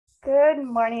Good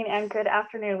morning and good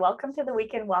afternoon. Welcome to the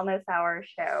Weekend Wellness Hour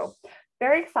show.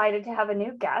 Very excited to have a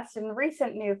new guest and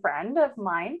recent new friend of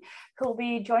mine who will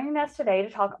be joining us today to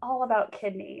talk all about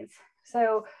kidneys.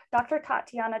 So Dr.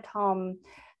 Tatiana Thom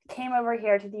came over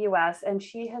here to the US and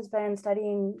she has been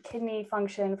studying kidney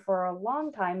function for a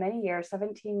long time, many years,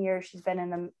 17 years she's been in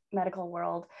the medical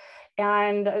world.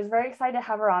 And I was very excited to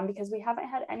have her on because we haven't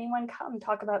had anyone come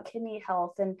talk about kidney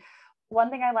health. And one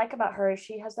thing I like about her is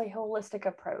she has a holistic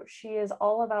approach. She is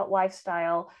all about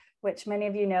lifestyle, which many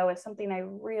of you know is something I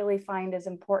really find is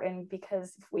important,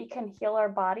 because if we can heal our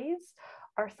bodies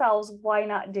ourselves, why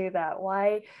not do that?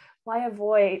 Why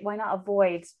not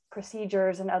avoid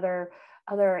procedures and other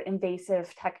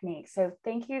invasive techniques? So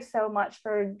thank you so much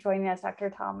for joining us, Dr.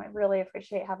 Thom. I really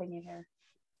appreciate having you here.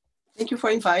 Thank you for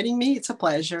inviting me. It's a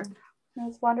pleasure.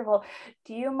 That's wonderful.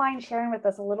 Do you mind sharing with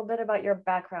us a little bit about your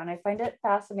background? I find it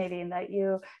fascinating that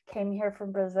you came here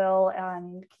from Brazil,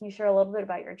 and can you share a little bit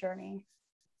about your journey?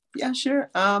 Yeah, sure.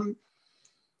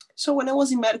 So when I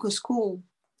was in medical school,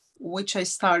 which I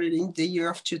started in the year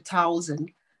of 2000,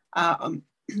 I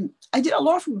did a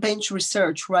lot of bench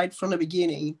research right from the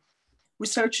beginning.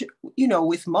 Research,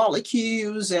 with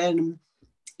molecules and,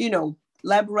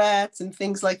 lab rats and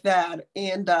things like that.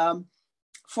 And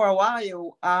for a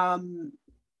while,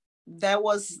 that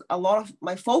was a lot of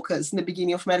my focus in the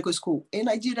beginning of medical school. And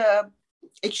I did a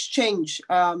exchange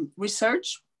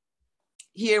research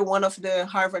here, one of the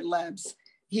Harvard labs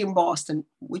here in Boston,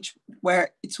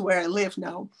 where I live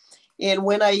now. And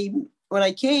when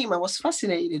I came, I was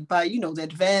fascinated by, the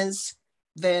advance,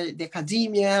 the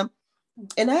academia.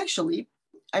 And actually,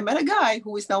 I met a guy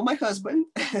who is now my husband.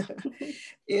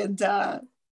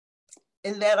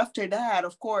 And then after that,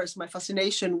 of course, my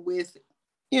fascination with,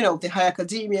 the high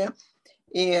academia.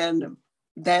 And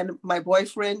then my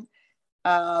boyfriend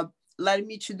led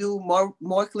me to do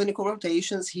more clinical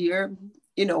rotations here,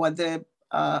 at the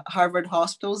Harvard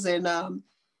hospitals. And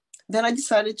then I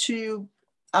decided to,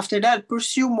 after that,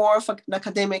 pursue more of an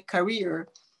academic career.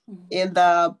 And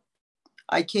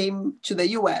I came to the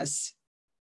US.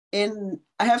 And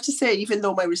I have to say, even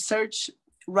though my research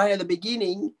right at the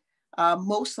beginning,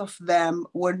 most of them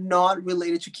were not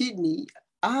related to kidney,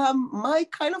 my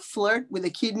kind of flirt with the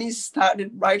kidneys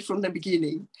started right from the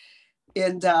beginning.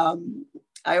 And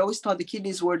I always thought the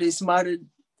kidneys were the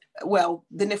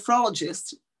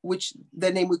nephrologist, which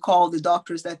the name we call the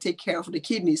doctors that take care of the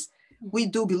kidneys. We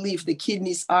do believe the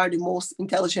kidneys are the most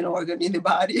intelligent organ in the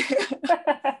body.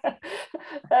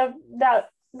 That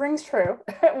rings true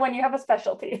when you have a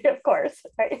specialty, of course,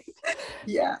 right?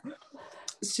 Yeah.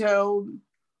 So,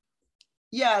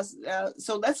 yes,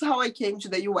 so that's how I came to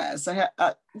the US.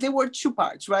 There were two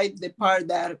parts, right? The part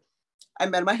that I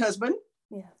met my husband,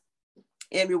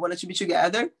 and we wanted to be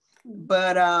together,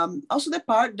 but also the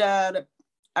part that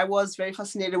I was very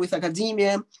fascinated with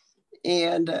academia,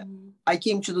 and I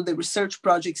came to do the research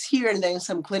projects here and then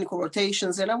some clinical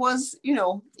rotations, and I was, in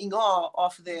awe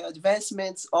of the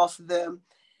advancements, of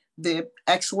the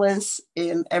excellence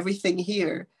in everything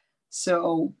here.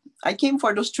 So I came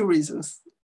for those two reasons.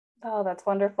 Oh, that's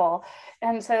wonderful.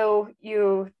 And so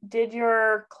you did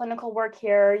your clinical work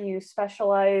here, you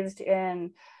specialized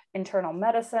in internal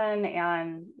medicine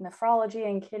and nephrology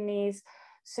and kidneys.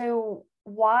 So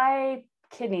why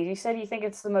kidneys? You said you think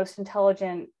it's the most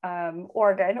intelligent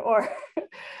organ, or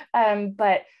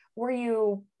but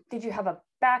did you have a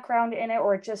background in it,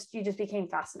 or you just became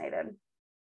fascinated?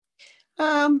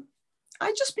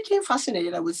 I just became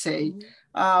fascinated, I would say.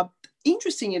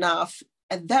 Interesting enough,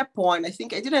 at that point, I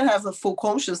think I didn't have a full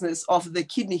consciousness of the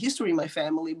kidney history in my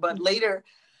family, but later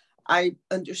I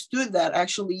understood that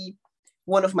actually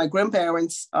one of my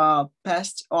grandparents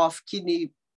passed of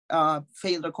kidney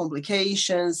failure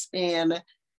complications. And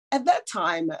at that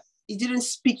time, it didn't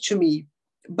speak to me,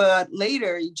 but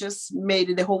later it just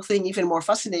made the whole thing even more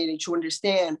fascinating to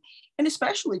understand, and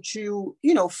especially to,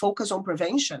 focus on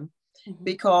prevention.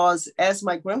 Because as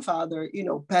my grandfather,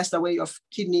 passed away of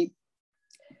kidney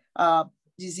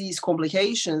disease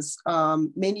complications,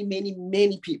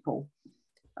 many people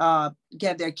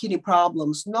get their kidney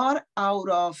problems, not out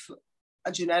of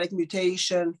a genetic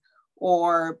mutation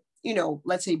or,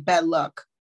 let's say bad luck.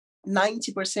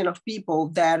 90% of people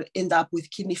that end up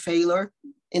with kidney failure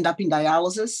end up in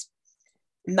dialysis.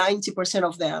 90%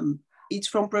 of them, it's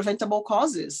from preventable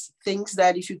causes, things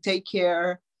that if you take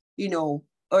care,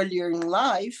 earlier in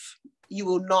life, you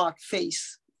will not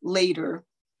face later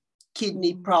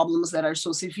kidney problems that are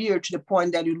so severe to the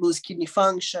point that you lose kidney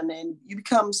function and you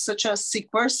become such a sick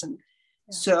person.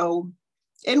 Yeah. So,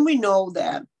 and we know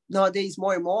that nowadays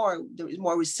more and more, there is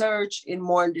more research and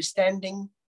more understanding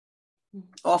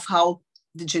of how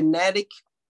the genetic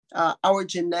our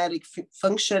genetic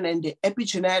function and the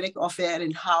epigenetic of it,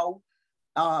 and how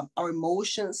our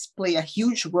emotions play a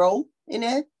huge role in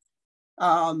it.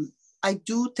 I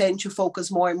do tend to focus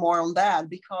more and more on that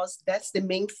because that's the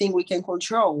main thing we can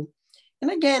control. And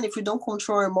again, if we don't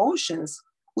control emotions,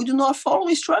 we do not follow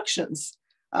instructions.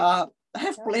 I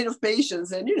have plenty of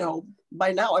patients, and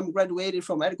by now I'm graduated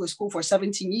from medical school for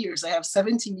 17 years. I have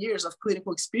 17 years of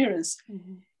clinical experience.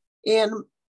 Mm-hmm.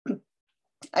 And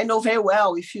I know very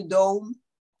well, if you don't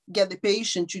get the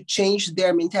patient to change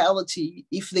their mentality,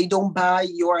 if they don't buy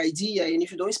your idea, and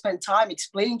if you don't spend time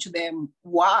explaining to them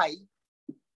why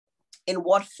and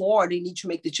what for they need to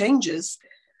make the changes,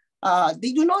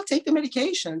 they do not take the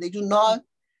medication. They do not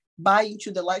buy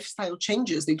into the lifestyle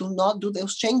changes. They do not do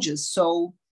those changes.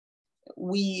 So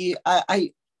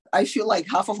I feel like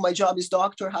half of my job is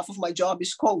doctor, half of my job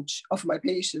is coach of my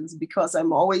patients, because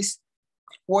I'm always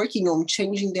working on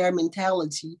changing their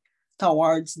mentality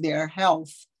towards their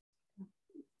health,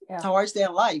 towards their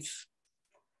life.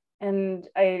 And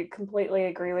I completely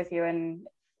agree with you. And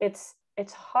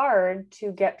it's hard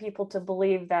to get people to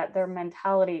believe that their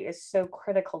mentality is so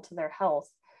critical to their health.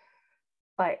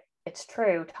 But it's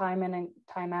true, time in and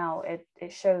time out,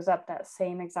 it shows up that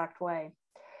same exact way.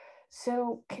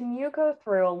 So can you go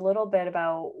through a little bit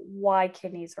about why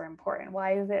kidneys are important?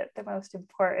 Why is it the most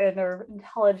important or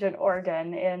intelligent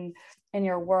organ in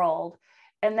your world?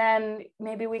 And then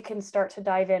maybe we can start to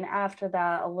dive in after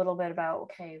that a little bit about,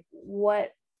 okay,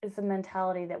 what is the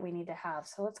mentality that we need to have?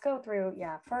 So let's go through,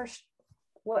 first,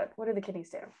 what do the kidneys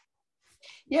do?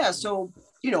 Yeah, so,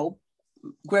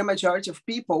 great majority of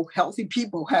people, healthy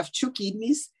people, have two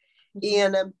kidneys,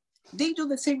 and they do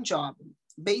the same job.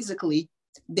 Basically,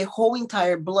 the whole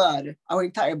entire blood, our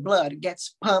entire blood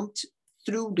gets pumped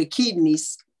through the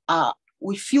kidneys.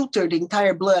 We filter the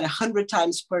entire blood 100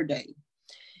 times per day.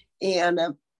 And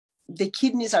the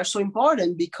kidneys are so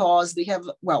important because they have,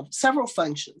 several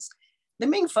functions. The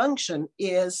main function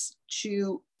is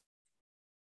to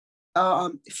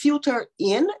filter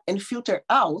in and filter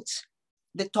out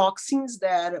the toxins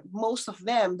that most of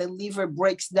them, the liver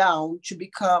breaks down to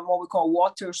become what we call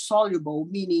water soluble,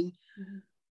 meaning,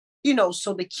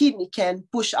 so the kidney can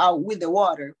push out with the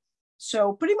water.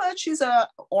 So pretty much is an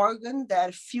organ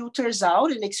that filters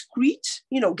out and excrete,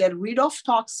 get rid of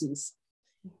toxins.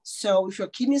 So if your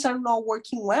kidneys are not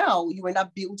working well, you end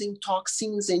up building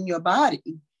toxins in your body.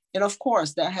 And of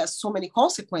course, that has so many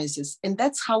consequences. And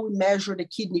that's how we measure the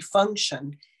kidney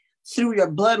function. Through your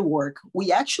blood work,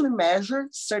 we actually measure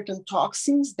certain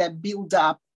toxins that build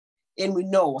up. And we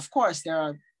know, of course, there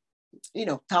are,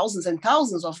 thousands and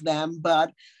thousands of them.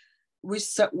 But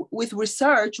with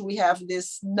research, we have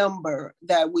this number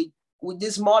that with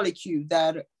this molecule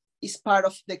that is part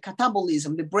of the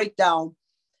catabolism, the breakdown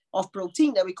of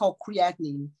protein that we call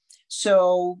creatinine.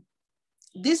 So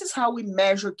this is how we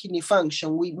measure kidney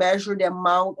function. We measure the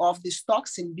amount of this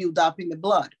toxin built up in the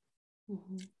blood.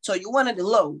 Mm-hmm. So you want it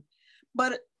low,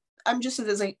 but I'm just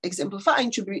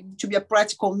exemplifying to be a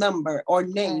practical number or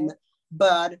name. Right.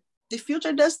 But the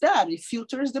filter does that. It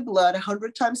filters the blood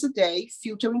 100 times a day,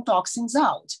 filtering toxins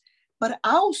out. But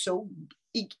also,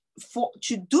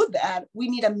 to do that, we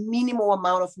need a minimal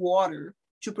amount of water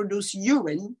to produce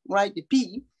urine, right? The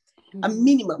pee. A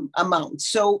minimum amount.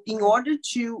 So in order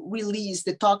to release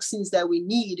the toxins that we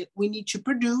need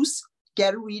to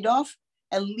get rid of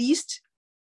at least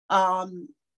a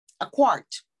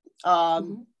quart.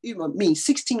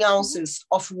 16 ounces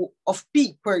of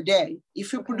pee per day.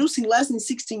 If you're producing less than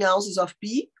 16 ounces of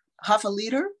pee, half a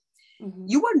liter,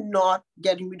 you are not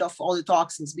getting rid of all the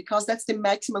toxins, because that's the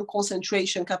maximum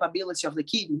concentration capability of the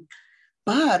kidney.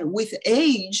 But with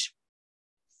age,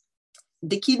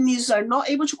 the kidneys are not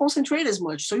able to concentrate as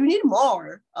much. So you need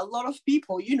more. A lot of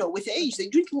people, with age, they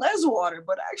drink less water,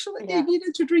 but actually they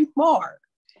needed to drink more.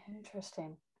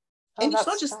 Interesting. And it's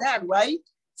not just that, right?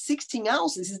 16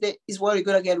 ounces is what you're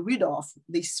going to get rid of,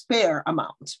 the spare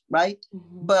amount, right?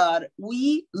 Mm-hmm. But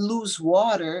we lose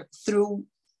water through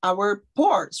our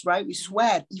pores, right? We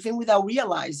sweat even without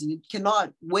realizing. You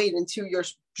cannot wait until you're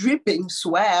dripping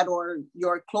sweat or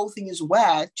your clothing is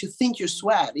wet to think you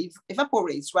sweat. It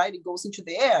evaporates, right? It goes into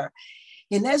the air.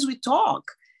 And as we talk,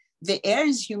 the air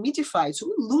is humidified. So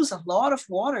we lose a lot of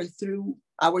water through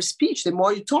our speech. The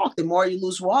more you talk, the more you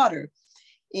lose water.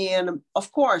 And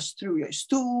of course, through your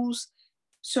stools.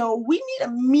 So we need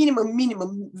a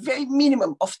very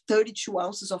minimum of 32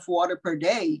 ounces of water per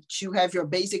day to have your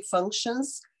basic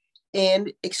functions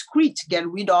and excrete, get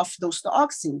rid of those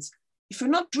toxins. If you're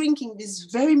not drinking this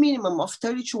very minimum of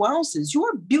 32 ounces, you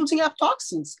are building up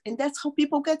toxins. And that's how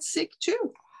people get sick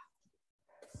too.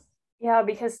 Yeah,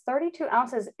 because 32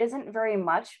 ounces isn't very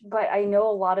much, but I know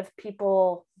a lot of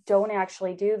people don't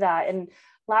actually do that. And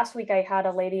last week I had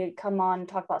a lady come on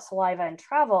talk about saliva and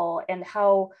travel and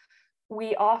how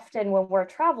we often, when we're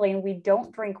traveling, we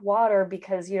don't drink water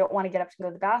because you don't want to get up to go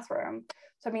to the bathroom.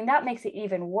 So, I mean, that makes it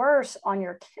even worse on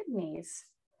your kidneys.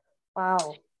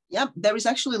 Wow. Yeah, there is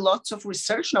actually lots of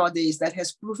research nowadays that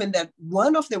has proven that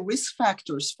one of the risk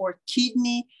factors for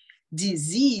kidney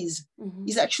disease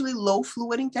is actually low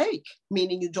fluid intake,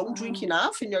 meaning you don't drink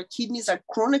enough and your kidneys are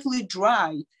chronically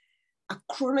dry, a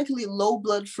chronically low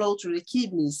blood flow to the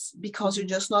kidneys because you're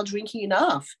just not drinking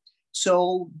enough.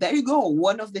 So there you go.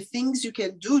 One of the things you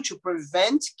can do to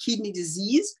prevent kidney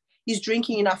disease is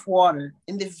drinking enough water.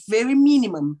 And the very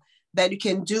minimum that you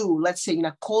can do, let's say in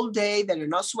a cold day that you're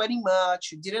not sweating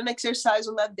much, you didn't exercise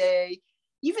on that day,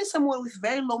 even someone with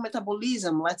very low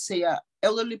metabolism, let's say an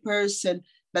elderly person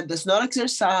that does not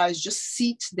exercise, just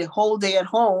sit the whole day at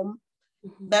home,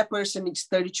 that person needs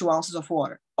 32 ounces of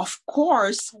water. Of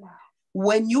course,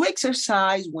 when you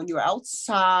exercise, when you're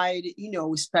outside,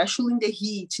 especially in the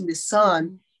heat, in the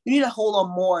sun, you need a whole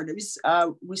lot more. There is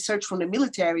research from the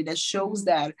military that shows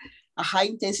that a high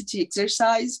intensity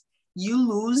exercise, you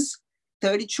lose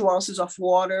 32 ounces of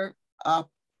water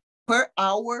per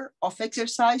hour of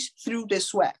exercise through the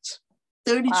sweat.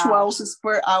 32 ounces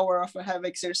per hour of a heavy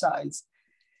exercise.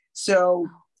 So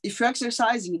if you're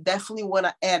exercising, you definitely want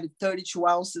to add 32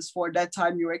 ounces for that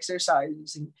time you're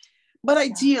exercising. But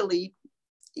ideally,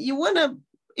 you want to,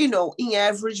 in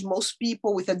average, most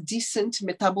people with a decent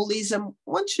metabolism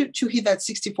want to hit that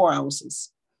 64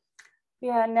 ounces.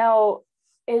 Yeah. Now,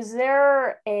 is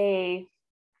there a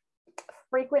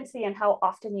frequency in how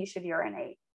often you should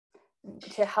urinate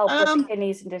to help with the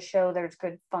kidneys and to show there's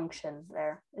good function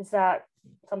there? Is that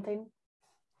something?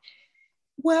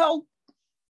 Well,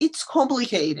 it's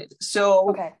complicated.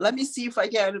 So let me see if I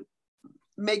can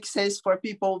make sense for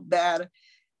people that,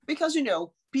 because,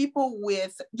 people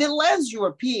with the less you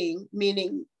are peeing,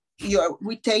 meaning you're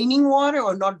retaining water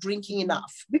or not drinking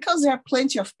enough, because there are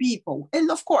plenty of people. And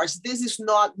of course, this is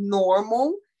not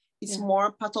normal. It's more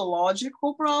a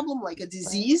pathological problem, like a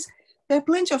disease. There are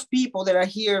plenty of people that are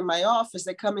here in my office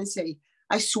that come and say,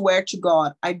 I swear to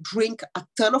God, I drink a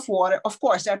ton of water. Of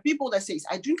course, there are people that say,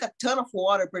 I drink a ton of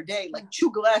water per day, like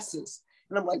 2 glasses.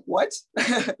 And I'm like, what?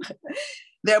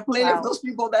 There are plenty of those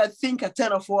people that think a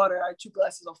ton of water are 2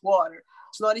 glasses of water.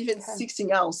 It's not even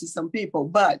 16 ounces, some people.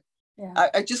 But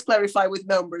I just clarify with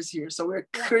numbers here, so we're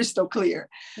crystal clear.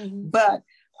 But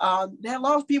there are a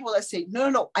lot of people that say,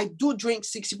 no, I do drink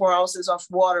 64 ounces of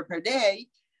water per day.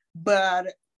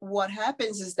 But what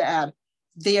happens is that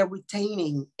they are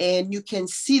retaining, and you can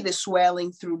see the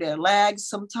swelling through their legs.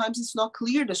 Sometimes it's not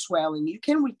clear, the swelling. You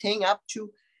can retain up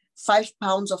to 5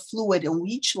 pounds of fluid on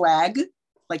each leg,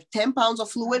 like 10 pounds of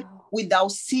fluid,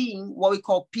 without seeing what we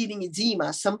call pitting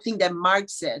edema, something that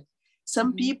marks it.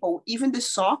 Some people, even the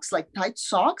socks, like tight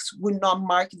socks, will not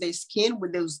mark their skin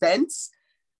with those dents,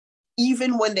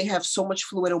 even when they have so much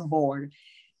fluid on board.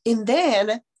 And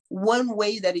then one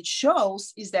way that it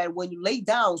shows is that when you lay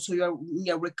down, so you're in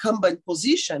a recumbent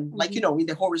position, like, in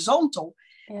the horizontal,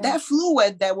 that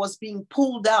fluid that was being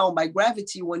pulled down by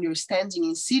gravity when you're standing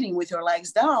and sitting with your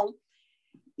legs down,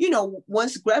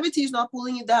 once gravity is not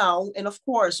pulling it down, and of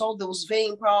course, all those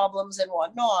vein problems and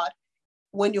whatnot,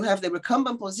 when you have the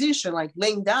recumbent position, like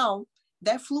laying down,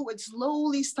 that fluid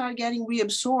slowly start getting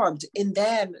reabsorbed. And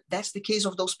then that's the case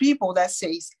of those people that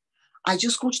says, I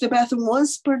just go to the bathroom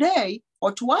once per day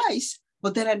or twice,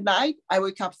 but then at night I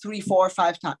wake up 3, 4,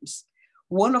 5 times.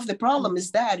 One of the problems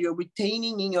is that you're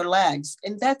retaining in your legs,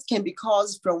 and that can be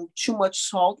caused from too much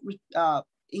salt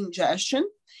ingestion.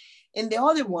 And the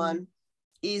other one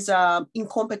is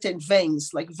incompetent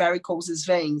veins, like varicose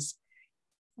veins.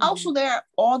 Also, there are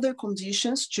other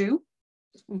conditions too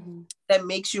that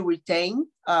makes you retain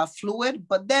fluid,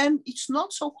 but then it's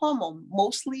not so common.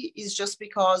 Mostly it's just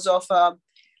because of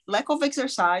lack of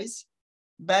exercise,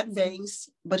 bad veins,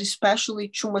 but especially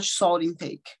too much salt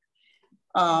intake.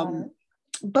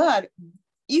 But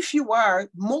if you are,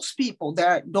 most people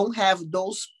that don't have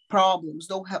those problems,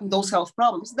 don't have those health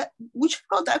problems, which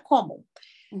are not that common,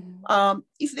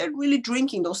 if they're really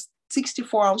drinking those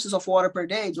 64 ounces of water per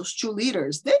day, those 2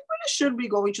 liters, they really should be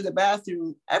going to the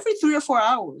bathroom every 3 or 4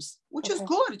 hours, which is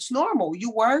good. It's normal.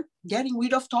 You are getting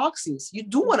rid of toxins. You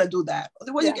do want to do that.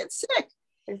 Otherwise you get sick.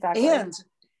 Exactly. And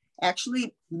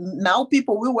actually, now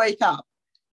people will wake up.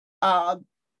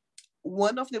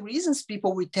 One of the reasons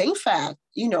people retain fat,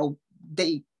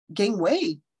 they gain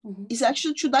weight, is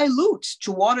actually to dilute,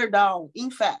 to water down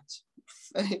in fat.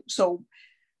 So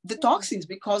the toxins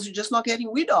because you're just not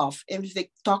getting rid of. And if the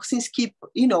toxins keep,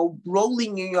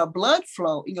 rolling in your blood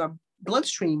flow, in your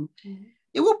bloodstream,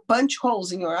 it will punch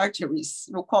holes in your arteries.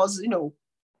 It will cause,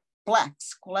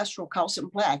 plaques, cholesterol,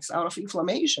 calcium plaques out of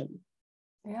inflammation.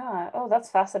 Yeah. Oh, that's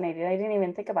fascinating. I didn't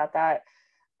even think about that.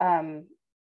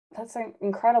 That's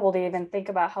incredible to even think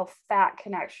about how fat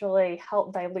can actually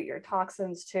help dilute your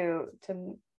toxins to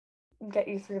get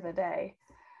you through the day.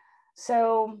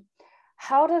 So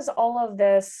how does all of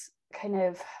this kind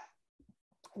of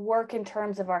work in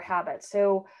terms of our habits?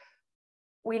 So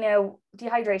we know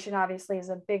dehydration obviously is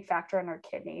a big factor in our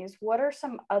kidneys. What are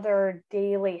some other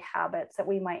daily habits that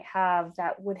we might have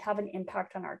that would have an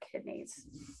impact on our kidneys?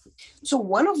 So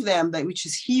one of them, which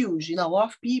is huge in a lot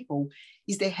of people,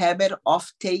 is the habit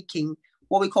of taking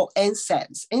what we call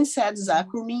NSAIDs. NSAIDs is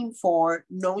acronym for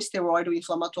non-steroidal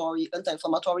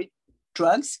anti-inflammatory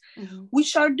drugs,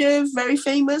 which are the very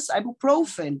famous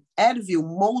ibuprofen, Advil,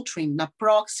 Motrin,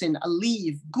 naproxen,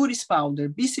 Aleve, Goodies powder,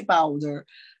 BC powder,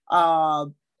 a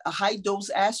high dose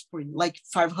aspirin, like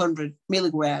 500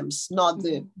 milligrams, not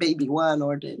the baby one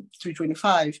or the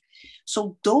 325.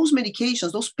 So those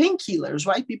medications, those painkillers,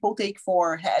 right? People take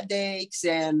for headaches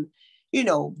and,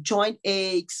 joint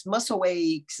aches, muscle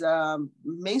aches,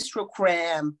 menstrual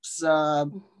cramps,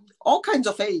 all kinds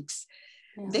of aches.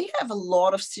 Yeah. They have a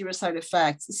lot of serious side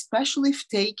effects, especially if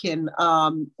taken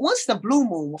once in a blue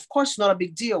moon. Of course, not a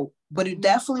big deal, but you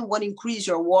definitely want to increase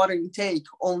your water intake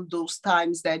on those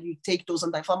times that you take those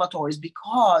anti-inflammatories,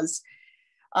 because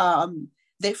the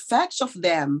effects of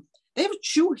them, they have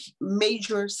two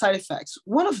major side effects.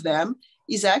 One of them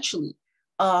is actually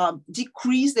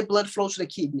decrease the blood flow to the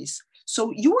kidneys.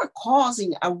 So you are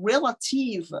causing a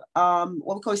relative,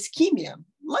 what we call ischemia,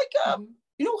 like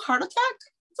heart attack.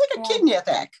 It's like a kidney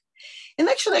attack. And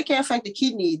actually, they can affect the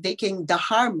kidney. They can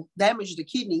damage the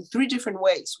kidney in three different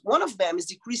ways. One of them is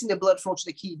decreasing the blood flow to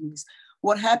the kidneys.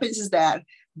 What happens is that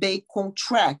they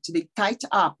contract, they tighten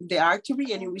up the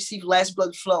artery, and you receive less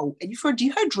blood flow. And if you're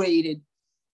dehydrated,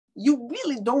 you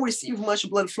really don't receive much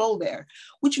blood flow there,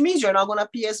 which means you're not going to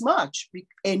pee as much,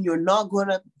 and you're not going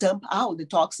to dump out the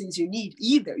toxins you need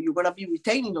either. You're going to be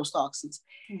retaining those toxins.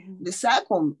 The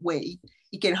second way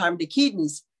it can harm the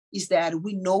kidneys is that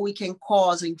we know it can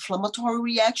cause inflammatory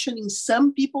reaction in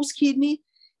some people's kidney.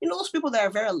 Those people that are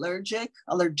very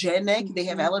allergenic, they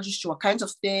have allergies to all kinds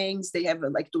of things. They have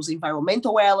like those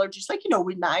environmental allergies, like,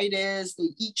 rhinitis, they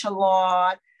itch a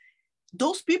lot.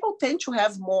 Those people tend to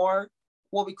have more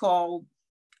what we call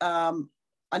an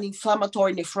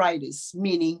inflammatory nephritis,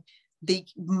 meaning they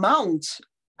mount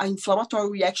an inflammatory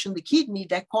reaction in the kidney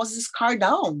that causes scar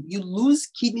down. You lose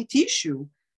kidney tissue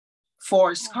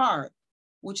for scar,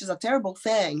 which is a terrible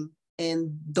thing.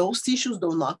 And those tissues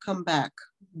do not come back.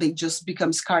 They just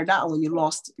become scarred down when you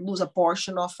lose a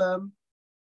portion of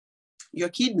your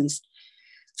kidneys.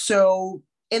 So,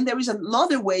 and there is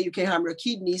another way you can harm your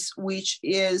kidneys, which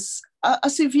is a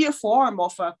severe form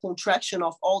of a contraction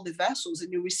of all the vessels,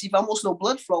 and you receive almost no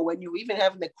blood flow, and you even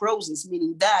have necrosis,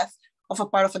 meaning death of a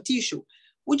part of a tissue,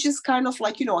 which is kind of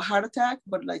like, a heart attack,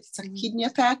 but like it's a kidney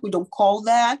attack. We don't call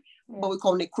that, but we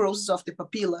call necrosis of the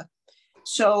papilla.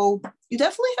 So you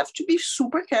definitely have to be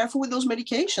super careful with those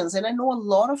medications. And I know a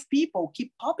lot of people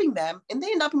keep popping them and they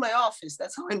end up in my office.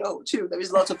 That's how I know too. There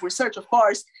is lots of research, of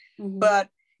course, but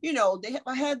they have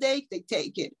a headache, they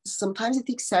take it. Sometimes it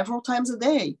takes several times a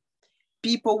day.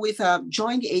 People with a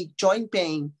joint ache, joint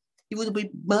pain, it would be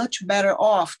much better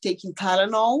off taking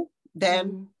Tylenol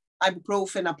than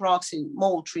ibuprofen, naproxen,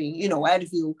 Motrin,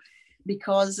 Advil,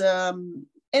 because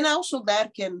and also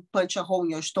that can punch a hole in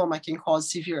your stomach and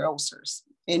cause severe ulcers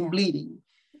and bleeding.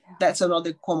 That's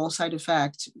another common side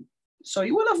effect. So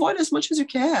you want to avoid as much as you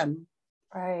can.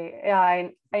 Right. Yeah,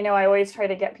 I know I always try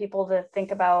to get people to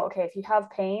think about, okay, if you have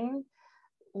pain,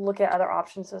 look at other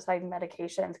options besides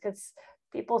medications, because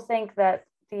people think that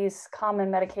these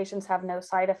common medications have no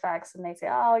side effects, and they say,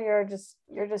 oh, you're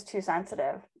just too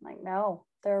sensitive. Like, no,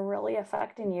 they're really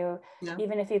affecting you,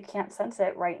 even if you can't sense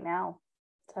it right now.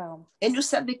 So, and you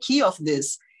said the key of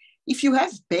this. If you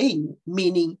have pain,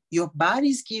 meaning your body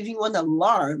is giving you an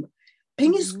alarm,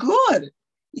 pain is good.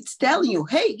 It's telling you,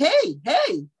 hey,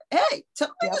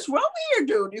 something is wrong here,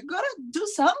 dude. You gotta do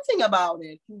something about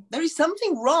it. There is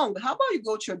something wrong. How about you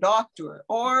go to your doctor,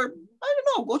 or I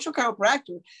don't know, go to a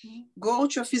chiropractor, go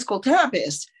to a physical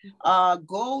therapist,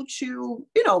 go to,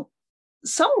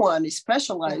 someone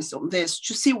specialized on this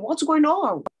to see what's going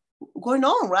on,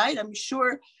 right? I'm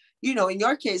sure, in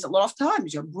your case, a lot of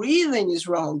times your breathing is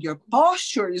wrong, your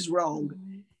posture is wrong,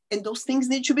 and those things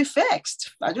need to be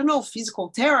fixed. I don't know,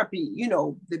 physical therapy,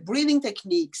 the breathing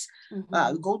techniques,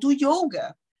 go do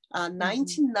yoga.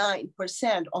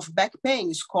 99% of back pain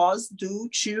is caused due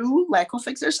to lack of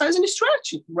exercise and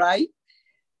stretching, right?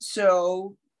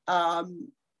 So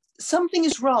something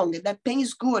is wrong, and that pain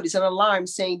is good. It's an alarm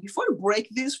saying, before you break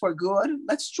this for good,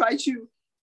 let's try to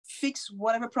fix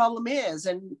whatever problem is.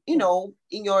 And, you know,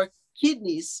 in your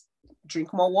kidneys,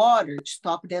 drink more water,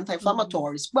 stop the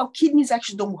anti-inflammatories. Well, kidneys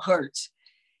actually don't hurt.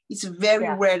 It's very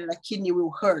rare that a kidney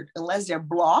will hurt unless they're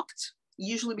blocked,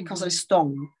 usually because of a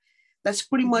stone. That's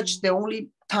pretty much the only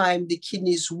time the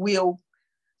kidneys will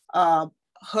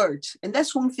hurt. And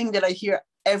that's one thing that I hear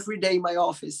every day in my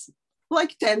office,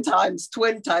 like 10 times,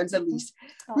 20 times at least.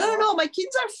 No, my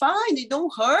kids are fine. They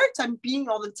don't hurt. I'm peeing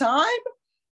all the time.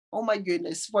 Oh my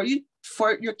goodness.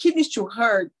 For your kidneys to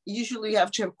hurt, usually you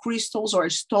have to have crystals or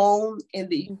a stone, and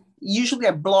they usually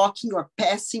are blocking or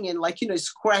passing and, like, you know,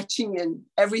 scratching and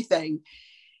everything.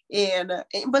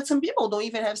 But some people don't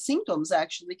even have symptoms.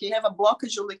 Actually, they can have a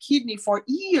blockage on the kidney for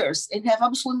years and have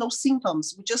absolutely no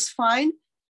symptoms. We just find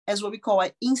as what we call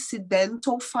an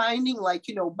incidental finding, like,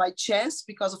 you know, by chance,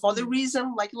 because of other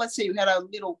reason. Like, let's say you had a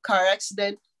little car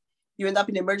accident, you end up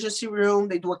in the emergency room,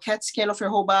 they do a CAT scan of your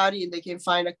whole body and they can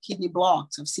find a kidney block.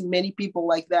 I've seen many people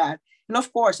like that. And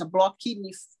of course, a blocked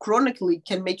kidney chronically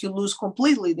can make you lose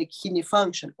completely the kidney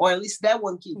function, or at least that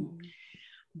one kidney.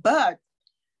 But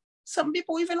some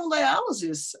people, even on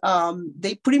dialysis,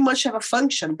 they pretty much have a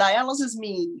function. Dialysis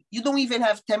means you don't even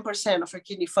have 10% of your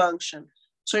kidney function.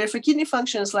 So if your kidney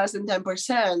function is less than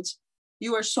 10%,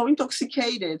 you are so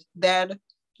intoxicated that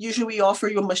usually we offer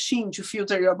you a machine to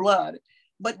filter your blood.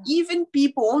 But even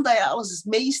people on dialysis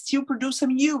may still produce some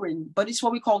urine, but it's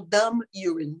what we call dumb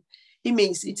urine. It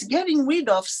means it's getting rid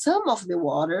of some of the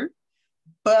water,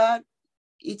 but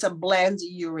it's a bland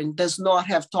urine, does not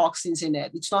have toxins in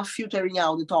it. It's not filtering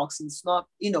out the toxins, it's not,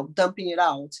 you know, dumping it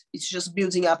out. It's just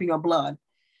building up in your blood.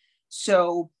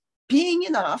 So peeing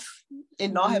enough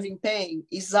and not having pain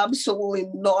is absolutely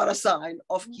not a sign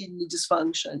of kidney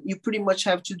dysfunction. You pretty much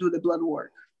have to do the blood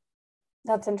work.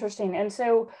 That's interesting. And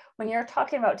so when you're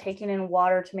talking about taking in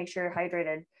water to make sure you're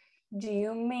hydrated, do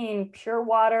you mean pure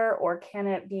water, or can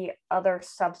it be other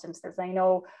substances? I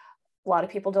know a lot of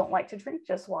people don't like to drink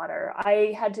just water.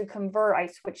 I had to convert, I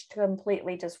switched to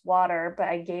completely just water, but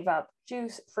I gave up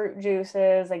fruit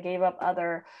juices. I gave up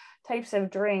other types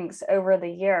of drinks over the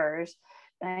years.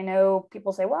 And I know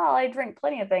people say, well, I drink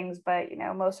plenty of things, but, you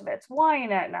know, most of it's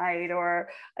wine at night, or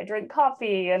I drink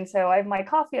coffee. And so I have my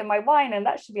coffee and my wine, and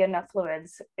that should be enough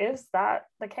fluids. Is that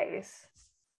the case?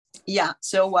 Yeah.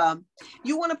 So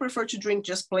you want to prefer to drink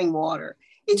just plain water.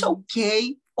 It's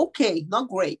okay, not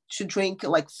great to drink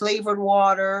like flavored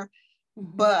water,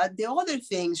 but the other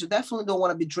things you definitely don't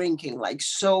want to be drinking, like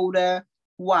soda.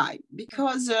 Why?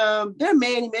 Because there are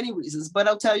many, many reasons, but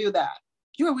I'll tell you that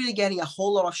you're really getting a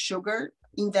whole lot of sugar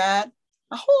in that,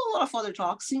 a whole lot of other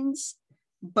toxins,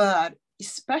 but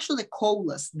especially the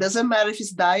colas. Doesn't matter if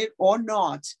it's diet or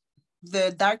not.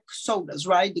 The dark sodas,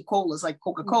 right? The colas like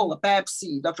Coca-Cola,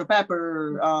 Pepsi, Dr.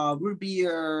 Pepper, root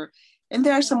beer, and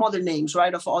there are some other names,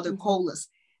 right, of other colas.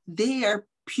 They are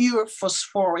pure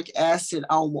phosphoric acid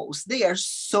almost. They are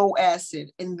so acid.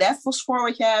 And that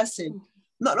phosphoric acid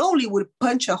not only would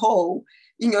punch a hole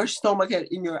in your stomach and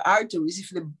in your arteries if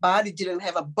the body didn't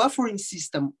have a buffering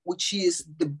system, which is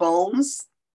the bones,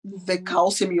 the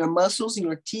calcium in your muscles, in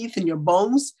your teeth, and your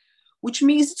bones, which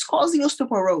means it's causing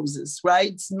osteoporosis,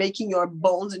 right? It's making your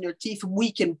bones and your teeth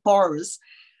weak and porous,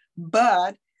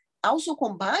 but also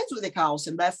combines with the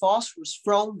calcium, that phosphorus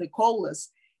from the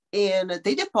colas, and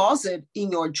they deposit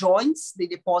in your joints, they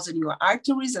deposit in your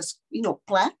arteries as, you know,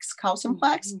 plaques, calcium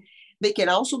plaques. They can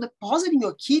also deposit in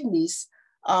your kidneys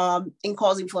and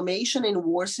cause inflammation and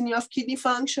worsening of kidney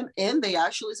function. And they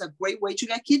actually is a great way to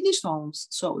get kidney stones.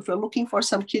 So if you're looking for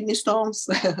some kidney stones,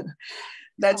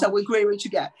 that's a great way to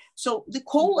get. So the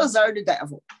colas are the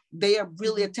devil. They are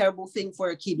really a terrible thing for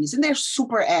your kidneys, and they're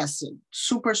super acid,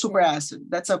 super acid.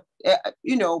 That's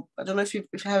you know, I don't know if you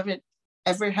haven't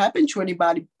ever happened to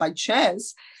anybody by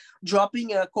chance,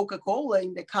 dropping a Coca-Cola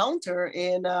in the counter,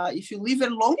 and if you leave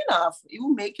it long enough, it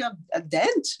will make a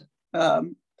dent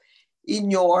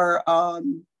in your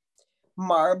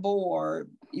marble or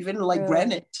even like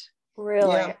granite.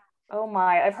 Really? Yeah. Oh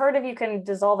my, I've heard if you can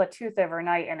dissolve a tooth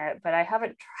overnight in it, but I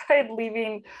haven't tried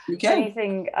leaving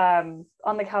anything on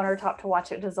the countertop to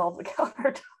watch it dissolve the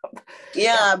countertop.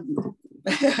 Yeah.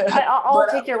 I'll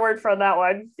take your word for that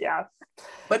one. Yeah.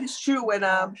 But it's true when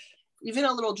even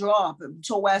a little drop,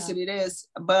 so acid it is,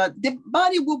 but the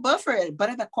body will buffer it, but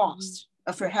at the cost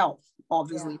of your health,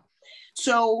 obviously.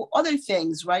 So other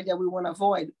things, right, that we want to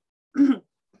avoid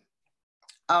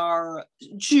are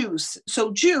juice.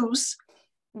 So juice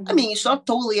I mean, it's not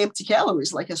totally empty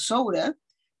calories like a soda,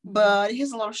 but it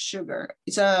has a lot of sugar.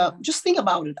 It's just think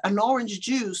about it. An orange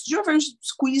juice. Do you ever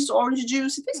squeeze orange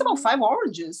juice? It takes about 5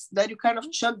 oranges that you kind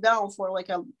of chug down for like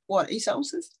 8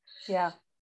 ounces? Yeah.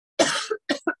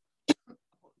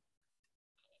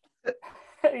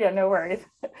 Yeah, no worries.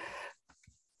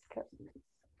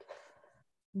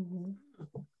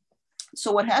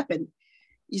 So what happened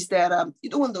is that you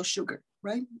don't want those sugar,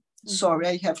 right? Sorry,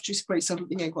 I have to spray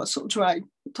something. I got so dry.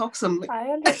 Talk some. I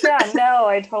understand. No,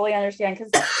 I totally understand.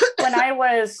 Because when I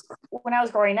was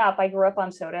growing up, I grew up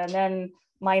on soda, and then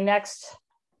my next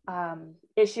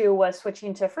issue was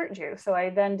switching to fruit juice. So I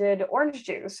then did orange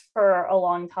juice for a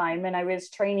long time, and I was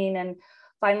training, and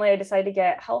finally I decided to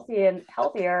get healthy and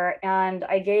healthier, and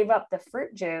I gave up the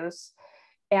fruit juice,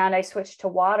 and I switched to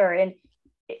water. And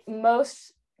the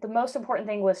most important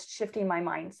thing was shifting my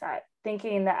mindset,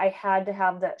 thinking that I had to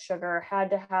have that sugar,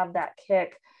 had to have that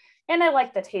kick. And I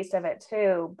like the taste of it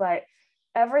too, but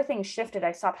everything shifted.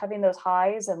 I stopped having those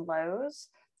highs and lows,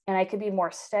 and I could be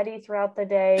more steady throughout the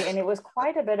day. And it was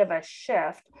quite a bit of a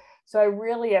shift. So I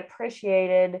really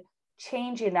appreciated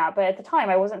changing that. But at the time,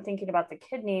 I wasn't thinking about the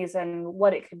kidneys and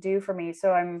what it could do for me.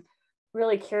 So I'm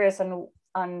really curious on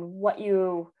what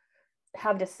you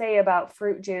have to say about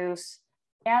fruit juice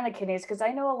and the kidneys, because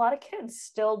I know a lot of kids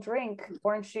still drink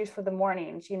orange juice for the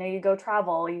mornings. You know, you go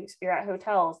travel, you're at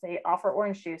hotels, they offer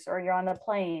orange juice, or you're on a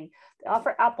plane, they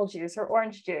offer apple juice or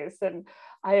orange juice. And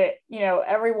I,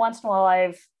 every once in a while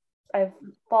I've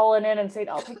fallen in and said,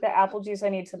 I'll take the apple juice, I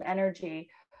need some energy.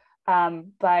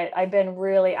 But I've been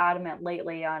really adamant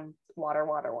lately on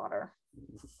water.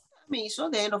 I mean, it's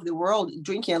not the end of the world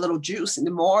drinking a little juice in the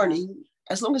morning,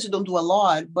 as long as you don't do a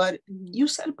lot. But you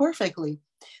said it perfectly.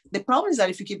 The problem is that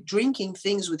if you keep drinking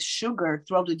things with sugar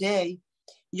throughout the day,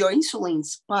 your insulin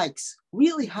spikes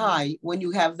really high when you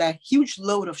have that huge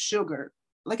load of sugar.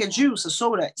 Like a juice, a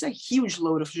soda, it's a huge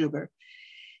load of sugar.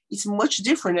 It's much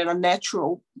different than a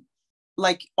natural,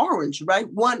 like orange, right?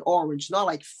 One orange, not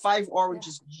like 5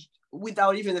 oranges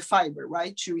without even the fiber,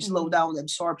 right? To slow down the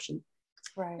absorption.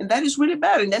 Right. And that is really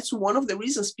bad. And that's one of the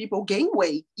reasons people gain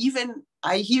weight. Even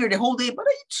I hear the whole day, but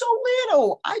I eat so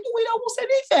little. I do eat almost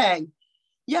anything.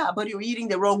 Yeah, but you're eating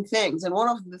the wrong things. And one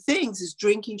of the things is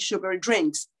drinking sugary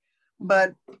drinks.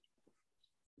 But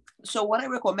so what I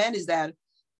recommend is that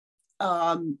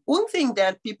one thing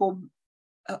that people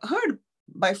heard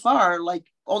by far, like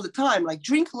all the time, like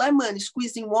drink lemon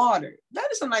squeezed in water. That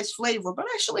is a nice flavor, but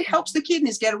actually helps the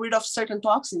kidneys get rid of certain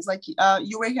toxins like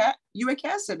uric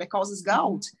acid that causes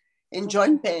gout and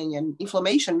joint pain and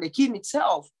inflammation in the kidney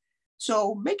itself.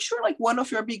 So make sure like one of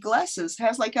your big glasses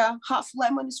has like a half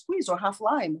lemon squeeze or half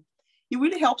lime. It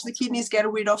really helps the kidneys get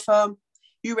rid of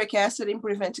uric acid and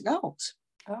prevent gout.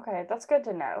 Okay, that's good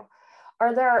to know.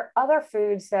 Are there other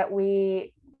foods that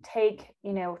we take,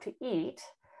 to eat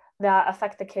that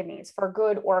affect the kidneys for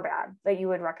good or bad that you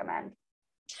would recommend?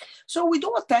 So we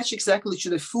don't attach exactly to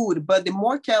the food, but the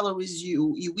more calories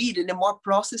you eat and the more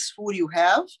processed food you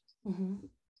have,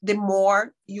 the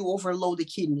more you overload the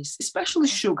kidneys, especially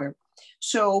sugar.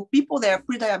 So people that are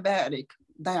pre-diabetic,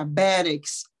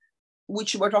 diabetics,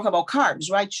 which we're talking about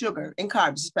carbs, right? Sugar and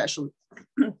carbs especially.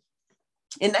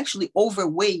 And actually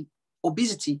overweight,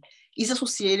 obesity is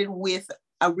associated with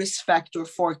a risk factor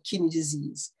for kidney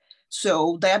disease.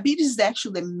 So diabetes is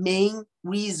actually the main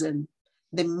reason,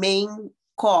 the main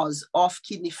cause of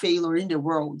kidney failure in the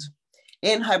world.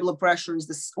 And high blood pressure is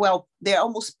this, well, they're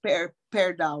almost paired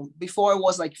down. Before it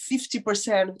was like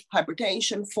 50%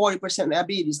 hypertension, 40%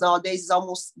 diabetes. Nowadays it's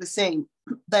almost the same.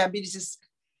 Diabetes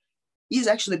is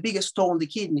actually the biggest toll on the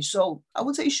kidney. So I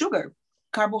would say sugar,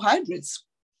 carbohydrates,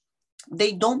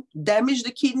 they don't damage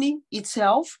the kidney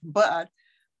itself, but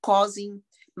causing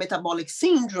metabolic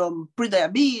syndrome,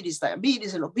 prediabetes,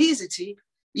 diabetes, and obesity,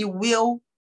 it will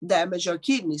damage your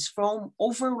kidneys from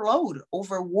overload,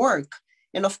 overwork.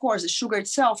 And of course, the sugar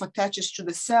itself attaches to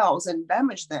the cells and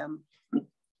damage them.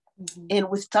 And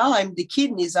with time, the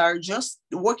kidneys are just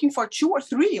working for 2 or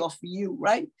 3 of you,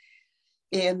 right?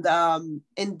 And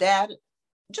that,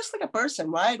 just like a person,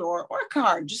 right? Or a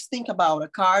car. Just think about a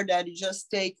car that you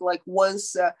just take like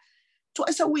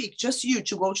twice a week, just you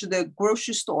to go to the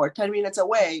grocery store 10 minutes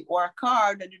away, or a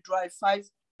car that you drive 5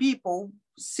 people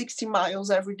 60 miles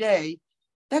every day.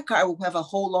 That car will have a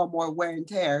whole lot more wear and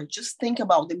tear. Just think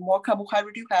about the more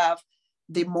carbohydrate you have,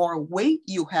 the more weight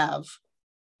you have,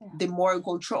 the more you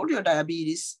control your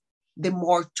diabetes, the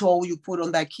more toll you put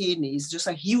on that kidney. It's just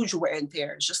a huge wear and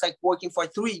tear. It's just like working for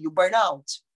 3, you burn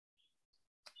out.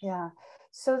 Yeah.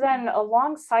 So then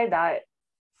alongside that,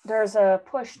 there's a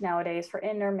push nowadays for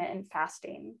intermittent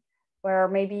fasting. where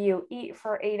maybe you eat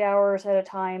for 8 hours at a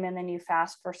time and then you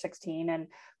fast for 16, and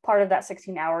part of that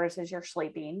 16 hours is you're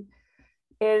sleeping.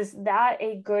 Is that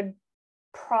a good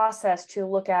process to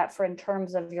look at for in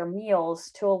terms of your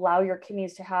meals to allow your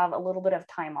kidneys to have a little bit of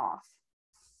time off?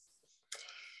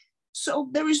 So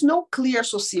there is no clear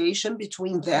association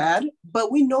between that,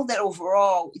 but we know that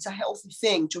overall it's a healthy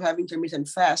thing to have intermittent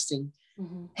fasting.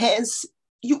 Mm-hmm. Hence,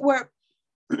 you were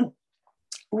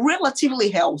relatively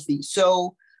healthy.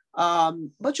 So,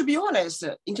 but to be honest,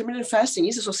 intermittent fasting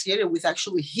is associated with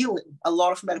actually healing a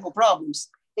lot of medical problems,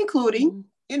 including,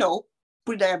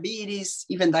 prediabetes,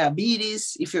 even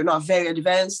diabetes, if you're not very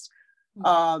advanced,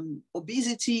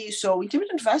 obesity. So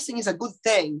intermittent fasting is a good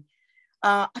thing.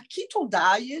 A keto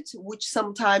diet, which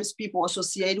sometimes people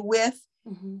associate with,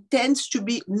 tends to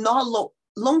be not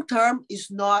long-term,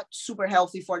 is not super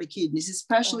healthy for the kidneys,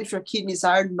 especially if your kidneys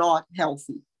are not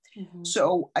healthy.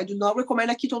 So I do not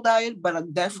recommend a keto diet, but I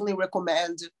definitely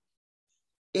recommend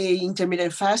a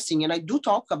intermittent fasting. And I do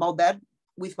talk about that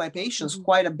with my patients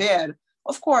quite a bit.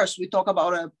 Of course, we talk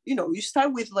about, you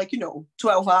start with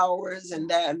 12 hours and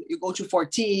then you go to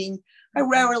 14. I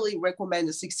rarely recommend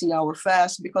a 16-hour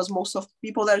fast because most of the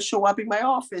people that show up in my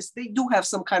office, they do have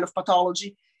some kind of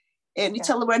pathology, and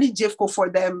it's already difficult for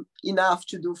them enough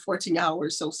to do 14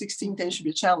 hours. So 16 tends to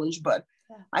be a challenge, but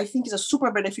I think it's a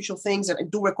super beneficial thing that I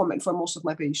do recommend for most of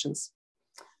my patients.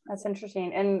 That's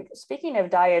interesting. And speaking of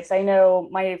diets, I know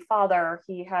my father,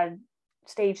 he had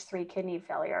stage 3 kidney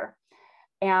failure.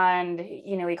 And,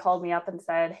 he called me up and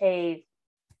said, hey,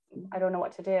 I don't know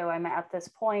what to do. I'm at this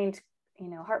point,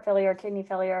 heart failure, kidney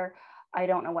failure. I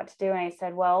don't know what to do. And I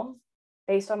said, well,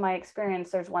 based on my experience,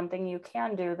 there's one thing you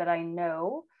can do that I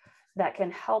know that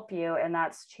can help you. And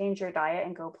that's change your diet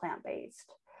and go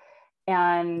plant-based.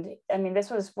 And I mean, this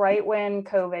was right when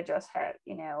COVID just hit,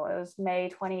 it was May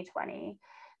 2020,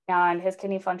 and his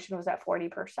kidney function was at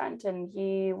 40% and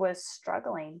he was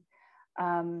struggling.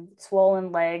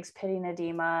 Swollen legs, pitting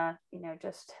edema,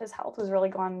 just his health was really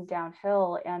gone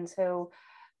downhill. And so,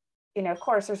 of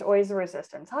course, there's always the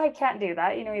resistance. Oh, I can't do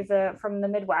that. He's from the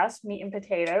Midwest, meat and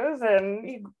potatoes, and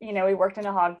he worked in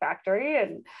a hog factory,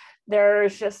 and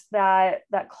there's just that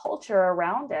culture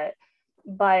around it.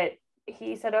 But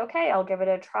he said, okay, I'll give it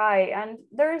a try. And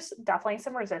there's definitely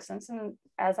some resistance, and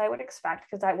as I would expect,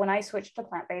 because when I switched to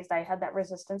plant-based, I had that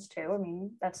resistance too. I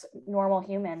mean, that's normal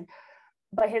human.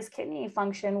 But his kidney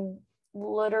function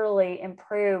literally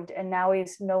improved, and now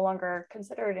he's no longer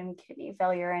considered in kidney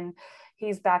failure, and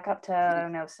he's back up to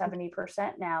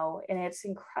 70% now, and it's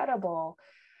incredible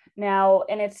now.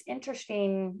 And it's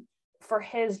interesting for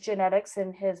his genetics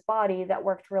and his body that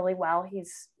worked really well.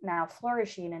 He's now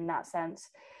flourishing in that sense.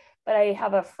 But I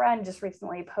have a friend just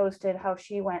recently posted how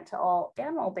she went to all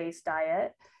animal-based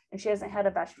diet, and she hasn't had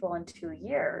a vegetable in 2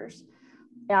 years.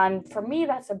 And for me,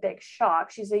 that's a big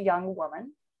shock. She's a young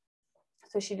woman,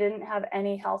 so she didn't have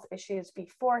any health issues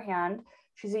beforehand.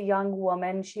 She's a young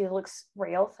woman. She looks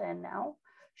rail thin now.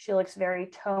 She looks very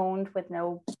toned with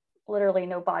literally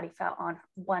no body fat on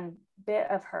one bit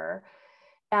of her.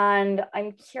 And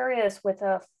I'm curious, with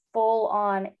a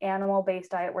full-on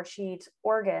animal-based diet where she eats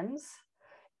organs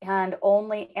and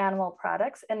only animal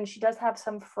products, and she does have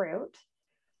some fruit,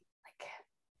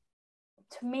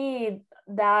 to me,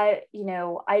 that,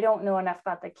 I don't know enough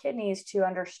about the kidneys to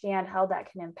understand how that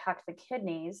can impact the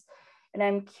kidneys. And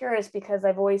I'm curious because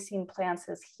I've always seen plants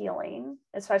as healing,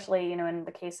 especially, in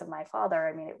the case of my father.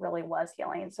 I mean, it really was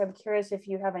healing. So I'm curious if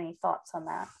you have any thoughts on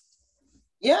that.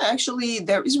 Yeah, actually,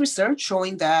 there is research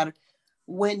showing that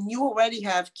when you already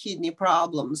have kidney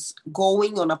problems,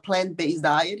 going on a plant-based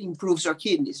diet improves your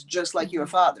kidneys, just like your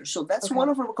father. So that's one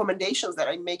of the recommendations that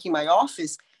I make in my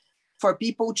office for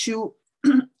people to.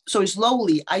 So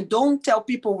slowly, I don't tell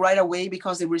people right away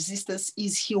because the resistance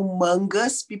is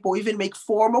humongous. People even make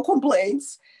formal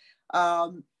complaints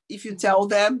if you tell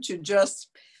them to just.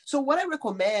 So what I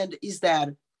recommend is that,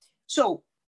 so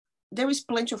there is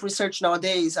plenty of research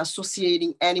nowadays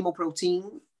associating animal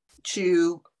protein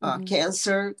to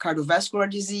cancer, cardiovascular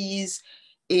disease,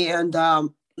 and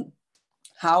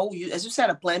how, as you said,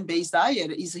 a plant-based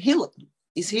diet is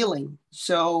healing.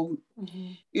 So,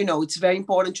 it's very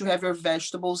important to have your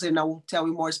vegetables, and I will tell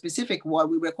you more specific what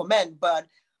we recommend. But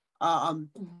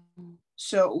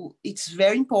so it's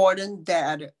very important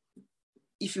that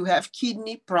if you have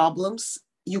kidney problems,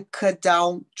 you cut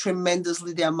down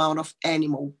tremendously the amount of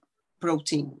animal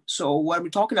protein. So what we're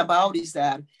talking about is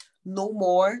that no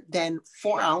more than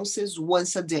 4 ounces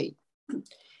once a day.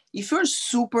 If you're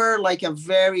super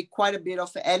quite a bit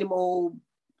of animal,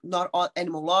 not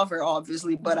animal lover,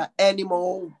 obviously, but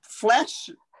animal flesh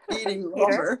eating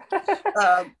lover,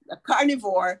 a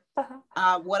carnivore,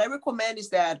 what I recommend is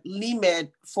that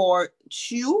limit for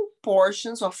 2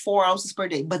 portions of 4 ounces per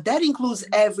day. But that includes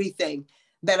everything.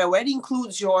 That already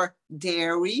includes your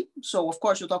dairy. So, of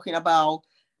course, you're talking about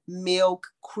milk,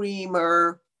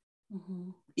 creamer,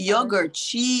 yogurt,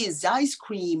 cheese, ice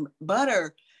cream,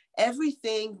 butter,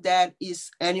 everything that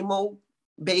is animal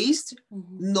based,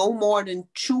 no more than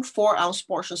 2 4-ounce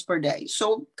portions per day.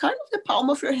 So kind of the palm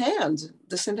of your hand,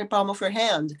 the center palm of your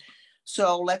hand.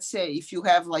 So let's say if you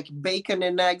have like bacon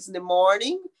and eggs in the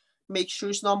morning, make sure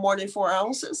it's not more than 4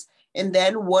 ounces. And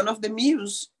then one of the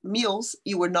meals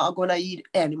you are not going to eat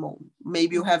animal.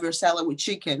 Maybe you have your salad with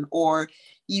chicken, or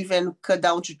even cut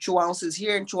down to 2 ounces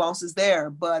here and 2 ounces there,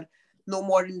 but no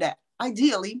more than that.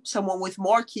 Ideally, someone with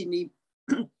more kidney,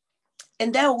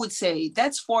 and that I would say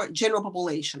that's for general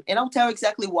population. And I'll tell you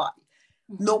exactly why.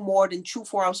 No more than 2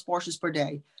 4-ounce portions per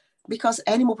day, because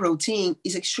animal protein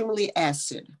is extremely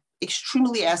acid in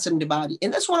the body.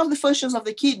 And that's one of the functions of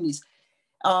the kidneys,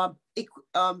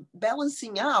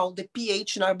 balancing out the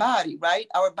pH in our body, right?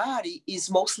 Our body is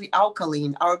mostly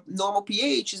alkaline. Our normal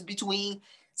pH is between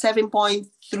 7.36,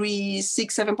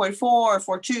 7.4,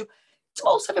 4.2. It's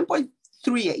about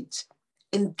 7.38.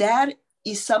 And that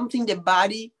is something the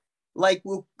body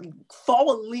will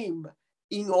fall a limb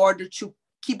in order to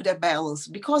keep that balance.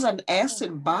 Because an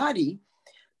acid body,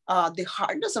 the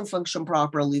heart doesn't function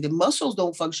properly, the muscles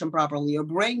don't function properly, your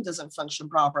brain doesn't function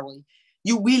properly.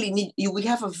 You really we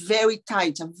have a very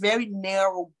tight, a very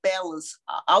narrow balance,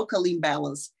 alkaline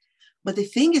balance. But the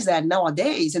thing is that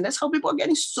nowadays, and that's how people are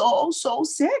getting so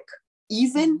sick,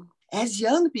 even as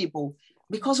young people,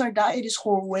 because our diet is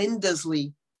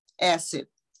horrendously acid.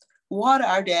 What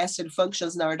are the acid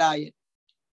functions in our diet?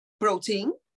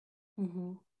 Protein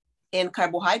and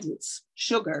carbohydrates,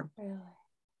 sugar. Really?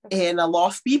 Okay. And a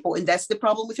lot of people, and that's the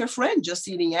problem with your friend, just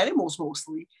eating animals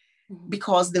mostly,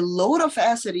 because the load of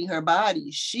acid in her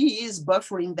body, she is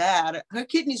buffering that. Her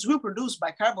kidneys will produce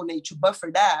bicarbonate to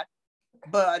buffer that.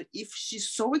 But if she's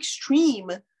so extreme,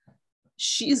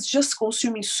 she's just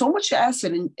consuming so much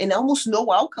acid and almost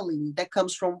no alkaline that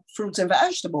comes from fruits and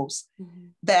vegetables,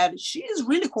 that she is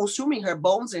really consuming her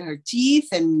bones and her teeth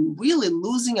and really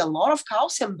losing a lot of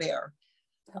calcium there.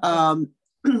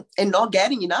 And not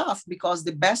getting enough, because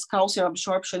the best calcium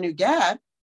absorption you get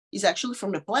is actually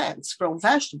from the plants, from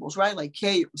vegetables, right? Like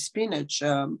kale, spinach,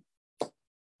 and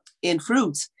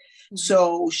fruits.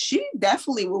 So she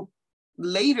definitely will,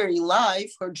 later in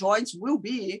life, her joints will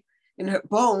be, and her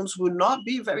bones will not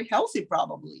be very healthy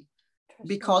probably,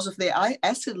 because of the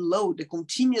acid load, the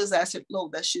continuous acid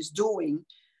load that she's doing.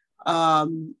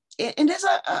 And there's,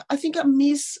 I think, a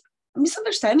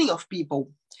misunderstanding of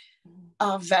people.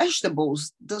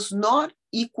 Vegetables does not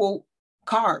equal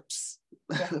carbs.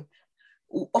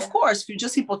 Of course, if you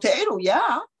just eat potato,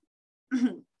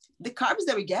 the carbs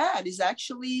that we get is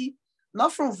actually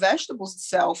not from vegetables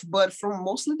itself, but from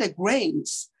mostly the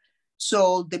grains.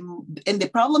 So the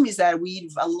problem is that we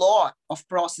eat a lot of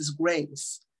processed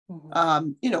grains.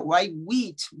 Right?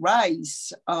 Wheat,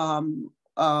 rice,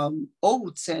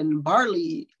 oats, and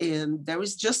barley, and there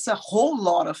is just a whole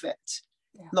lot of it.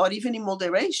 Not even in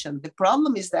moderation. The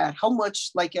problem is that how much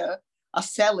like a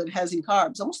salad has in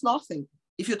carbs? Almost nothing.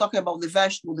 If you're talking about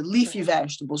the leafy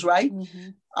vegetables, right?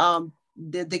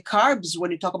 The carbs, when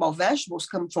you talk about vegetables,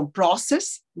 come from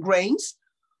processed grains,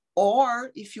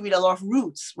 or if you eat a lot of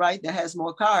roots, right, that has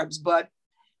more carbs. But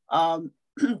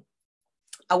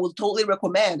I would totally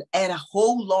recommend add a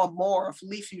whole lot more of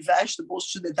leafy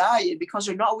vegetables to the diet, because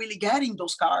you're not really getting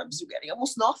those carbs. You're getting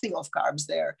almost nothing of carbs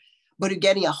there, but you're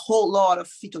getting a whole lot of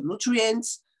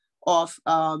phytonutrients, of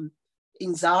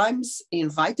enzymes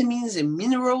and vitamins and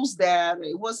minerals that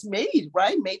it was made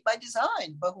by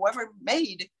design, but whoever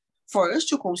made for us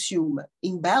to consume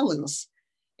in balance.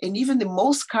 And even the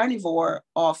most carnivore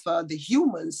of the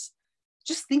humans,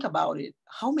 just think about it.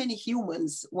 How many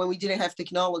humans, when we didn't have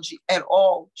technology at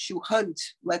all to hunt,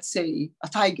 let's say, a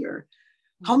tiger,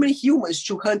 how many humans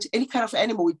to hunt any kind of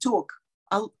animal we took?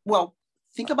 Well,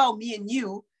 think about me and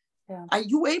you. Are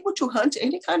you able to hunt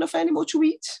any kind of animal to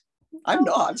eat? I'm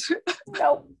not.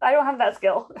 No, I don't have that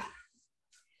skill.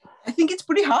 I think it's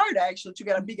pretty hard, actually, to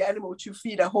get a big animal to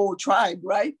feed a whole tribe,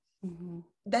 right?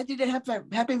 That didn't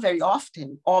happen very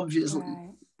often, obviously. Right.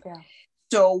 Yeah.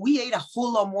 So we ate a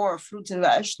whole lot more fruits and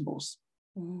vegetables.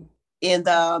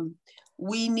 And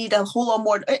we need a whole lot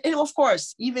more. And of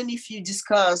course, even if you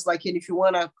discuss, and if you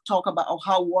want to talk about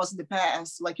how it was in the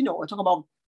past, I talk about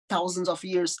thousands of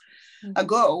years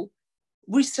ago,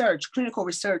 clinical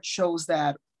research shows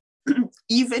that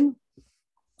even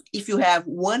if you have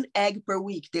 1 egg per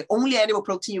week, the only animal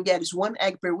protein you get is 1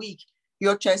 egg per week,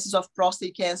 your chances of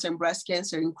prostate cancer and breast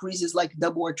cancer increases like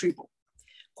double or triple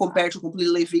compared to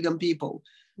completely vegan people.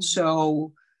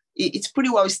 So it's pretty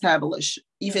well established,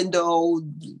 even though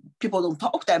people don't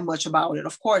talk that much about it.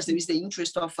 Of course, there is the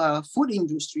interest of food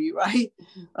industry, right?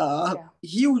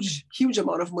 Huge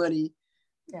amount of money.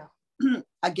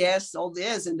 Against all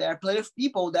this, and there are plenty of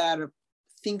people that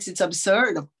thinks it's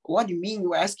absurd. What do you mean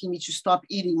you're asking me to stop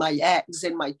eating my eggs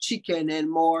and my chicken and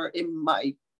more in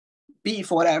my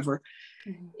beef, whatever?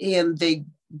 And they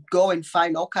go and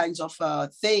find all kinds of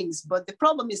things. But the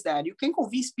problem is that you can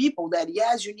convince people that,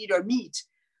 yes, you need your meat.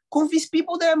 Convince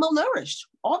people that are malnourished.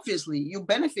 Obviously, you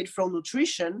benefit from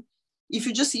nutrition if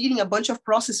you're just eating a bunch of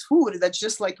processed food that's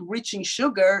just like rich in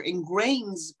sugar and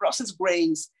grains, processed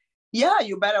grains. Yeah,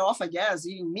 you're better off, I guess,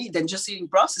 eating meat than just eating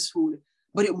processed food.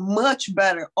 But you're much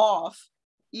better off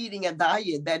eating a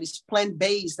diet that is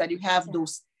plant-based, that you have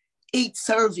those 8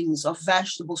 servings of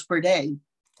vegetables per day.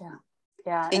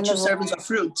 And 2 servings of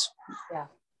fruit.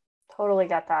 Totally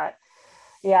get that.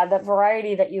 The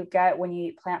variety that you get when you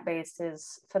eat plant-based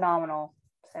is phenomenal.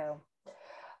 So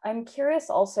I'm curious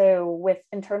also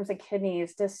in terms of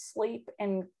kidneys, does sleep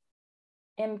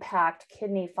impact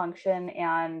kidney function,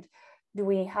 and do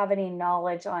we have any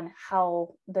knowledge on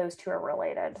how those two are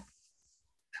related?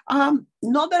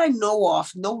 Not that I know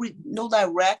of, no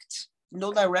direct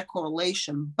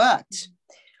correlation, but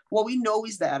what we know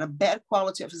is that a bad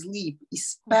quality of sleep,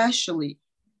 especially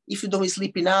if you don't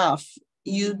sleep enough,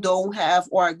 you don't have,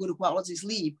 or a good quality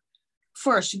sleep,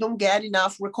 first, you don't get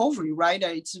enough recovery, right?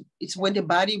 It's when the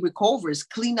body recovers,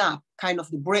 clean up kind of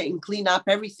the brain, clean up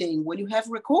everything when you have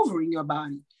recovery in your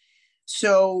body.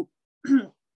 So,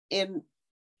 in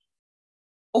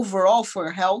overall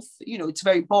for health, it's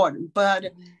very important.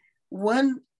 But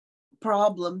one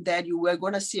problem that you are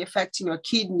going to see affecting your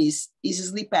kidneys is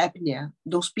sleep apnea.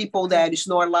 Those people that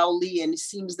snore loudly and it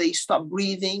seems they stop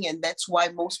breathing, and that's why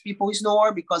most people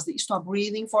snore, because they stop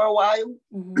breathing for a while.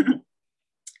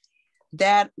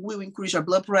 That will increase your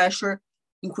blood pressure,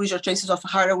 increase your chances of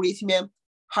heart arrhythmia,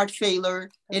 heart failure,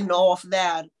 and all of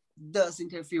that does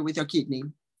interfere with your kidney.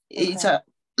 It's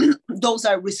those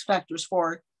are risk factors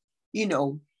for,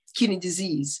 kidney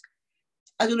disease.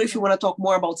 I don't know if you want to talk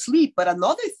more about sleep, but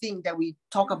another thing that we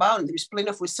talk about, and there's plenty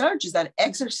of research, is that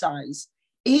exercise,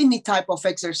 any type of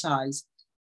exercise,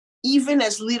 even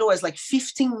as little as like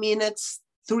 15 minutes,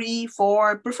 3,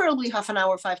 4, preferably half an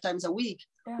hour, 5 times a week,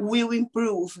 will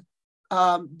improve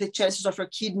the chances of your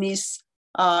kidneys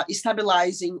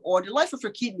stabilizing, or the life of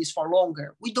your kidneys for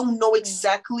longer. We don't know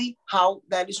exactly how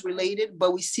that is related,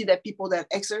 but we see that people that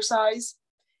exercise,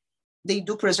 they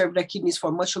do preserve their kidneys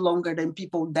for much longer than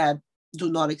people that do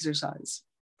not exercise.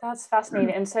 That's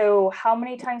fascinating. And so how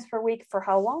many times per week for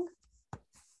how long?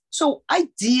 So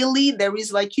ideally there is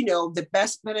the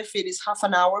best benefit is half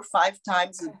an hour, 5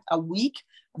 times a week,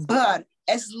 but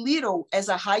as little as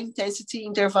a high intensity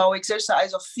interval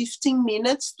exercise of 15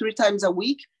 minutes, 3 times a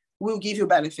week will give you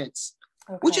benefits,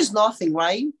 which is nothing,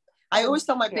 right? I always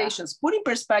tell my patients, put in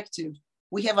perspective,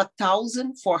 we have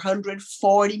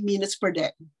 1,440 minutes per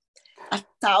day,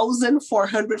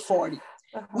 1,440.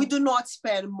 We do not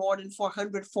spend more than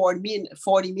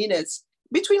 440 minutes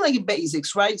between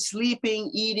basics, right?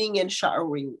 Sleeping, eating, and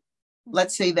showering.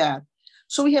 Let's say that.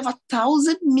 So we have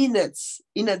 1,000 minutes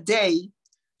in a day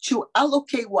to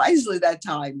allocate wisely that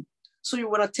time. So you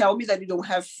want to tell me that you don't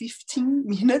have 15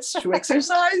 minutes to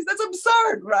exercise? That's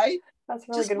absurd, right? That's a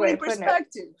really good way of putting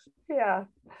perspective. Yeah.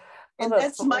 And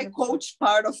that's my coach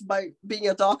part of my being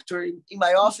a doctor in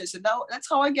my office. And now that's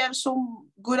how I get some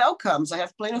good outcomes. I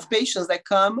have plenty of patients that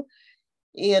come,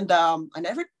 and I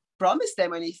never promise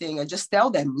them anything. I just tell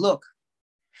them, look,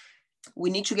 we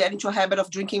need to get into a habit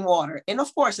of drinking water. And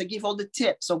of course, I give all the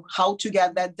tips on how to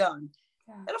get that done.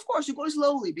 And of course, you go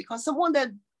slowly, because someone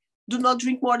that do not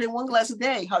drink more than 1 glass a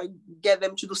day, how you get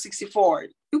them to do 64?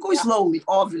 You go slowly,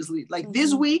 obviously.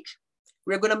 This week,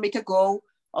 we're going to make a goal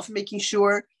of making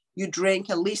sure you drink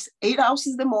at least 8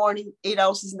 ounces in the morning, 8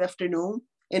 ounces in the afternoon,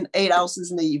 and 8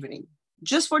 ounces in the evening.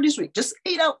 Just for this week, just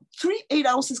 3 8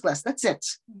 ounces glass. That's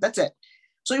it.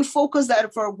 So you focus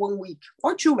that for 1 week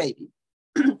or 2 maybe.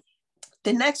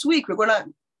 The next week, we're going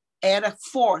to add a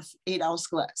 4th 8 ounce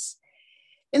glass.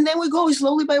 And then we go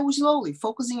slowly by slowly,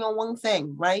 focusing on one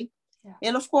thing, right?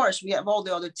 And of course, we have all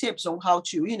the other tips on how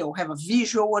to, have a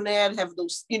visual on it, have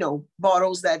those,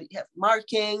 bottles that have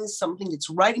markings, something that's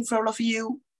right in front of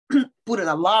you, put an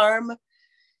alarm.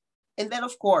 And then,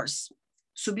 of course,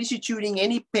 substituting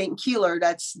any painkiller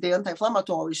that's the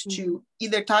anti-inflammatories to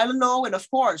either Tylenol. And of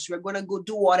course, we're going to go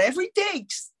do whatever it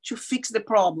takes to fix the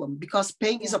problem, because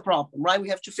pain is a problem, right? We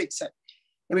have to fix it.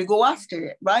 And we go after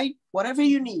it, right? Whatever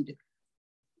you need.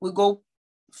 We go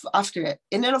after it.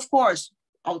 And then, of course,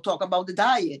 I'll talk about the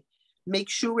diet. Make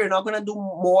sure we're not going to do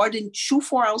more than 2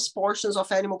 4-ounce portions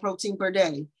of animal protein per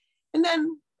day. And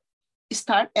then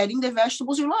start adding the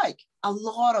vegetables you like, a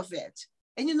lot of it.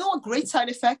 And you know a great side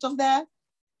effect of that?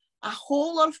 A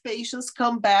whole lot of patients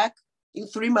come back in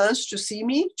 3 months to see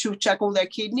me to check on their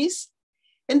kidneys,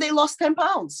 and they lost 10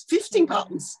 pounds, 15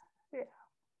 pounds. Yeah.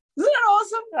 Isn't that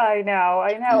awesome? I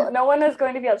know. No one is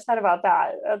going to be upset about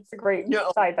that. That's a great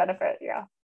side benefit. Yeah.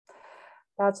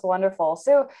 That's wonderful.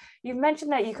 So you've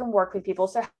mentioned that you can work with people.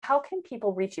 So how can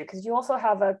people reach you? Because you also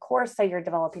have a course that you're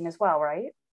developing as well,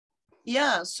 right?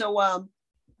 Yeah. So,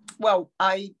 well,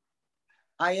 I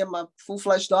am a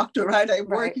full-fledged doctor, right? I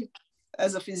work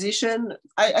as a physician.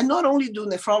 I not only do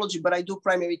nephrology, but I do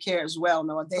primary care as well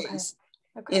nowadays.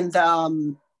 Okay. And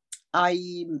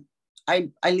I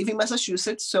live in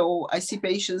Massachusetts, so I see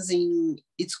patients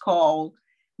it's called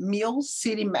Mill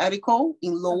City Medical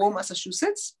in Lowell,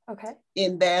 Massachusetts. Okay.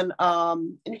 And then,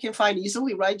 and you can find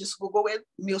easily, right? Just Google it,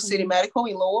 Mill City Medical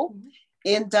in Lowell.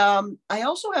 And I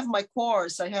also have my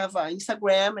course. I have an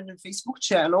Instagram and a Facebook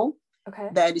channel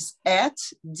that is at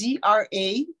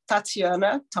DRA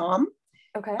Tatiana Thom.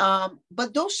 Okay.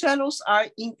 But those channels are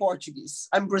in Portuguese.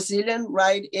 I'm Brazilian,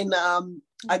 right? And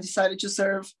I decided to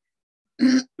serve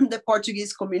the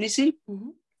Portuguese community,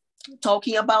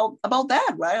 talking about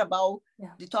that, right? About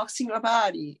detoxing your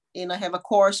body. And I have a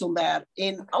course on that.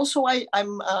 And also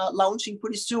I'm launching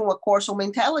pretty soon a course on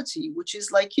mentality, which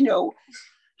is like,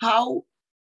 how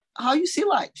you see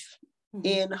life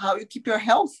and how you keep your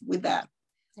health with that.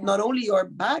 Not only your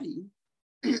body,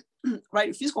 right?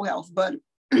 Your physical health, but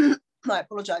I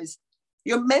apologize.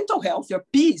 Your mental health, your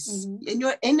peace, and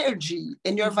your energy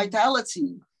and your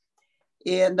vitality.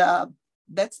 And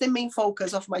that's the main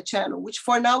focus of my channel, which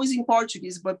for now is in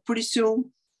Portuguese, but pretty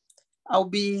soon I'll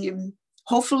be,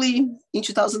 hopefully in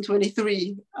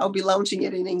 2023, I'll be launching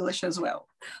it in English as well.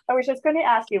 I was just going to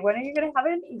ask you, when are you going to have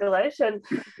it in English? And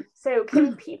so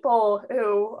can people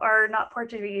who are not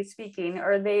Portuguese speaking,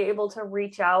 are they able to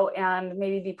reach out and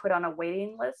maybe be put on a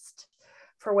waiting list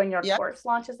for when your course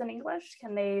launches in English?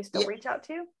 Can they still reach out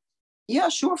to you? Yeah,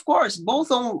 sure, of course.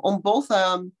 Both on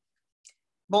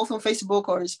both on Facebook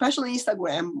or especially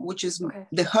Instagram, which is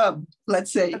the hub,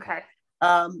 let's say. Okay.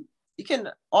 You can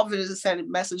obviously send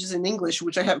messages in English,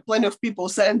 which I have plenty of people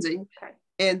sending. Okay.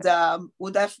 And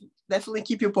we'll definitely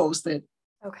keep you posted.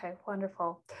 Okay,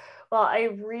 wonderful. Well, I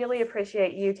really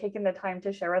appreciate you taking the time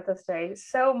to share with us today.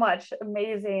 So much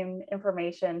amazing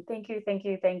information. Thank you, thank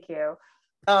you, thank you.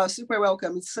 Super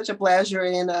welcome. It's such a pleasure.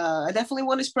 And I definitely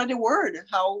want to spread the word,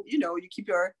 how, you keep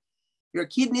your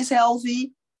kidneys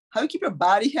healthy, how you keep your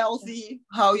body healthy,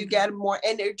 how you get more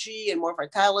energy and more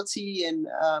vitality and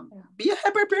be a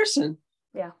happier person.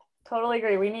 Yeah, totally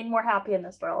agree. We need more happy in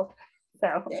this world.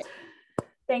 So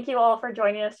thank you all for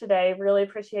joining us today. Really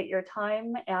appreciate your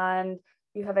time, and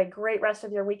you have a great rest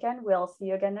of your weekend. We'll see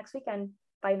you again next weekend.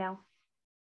 Bye now.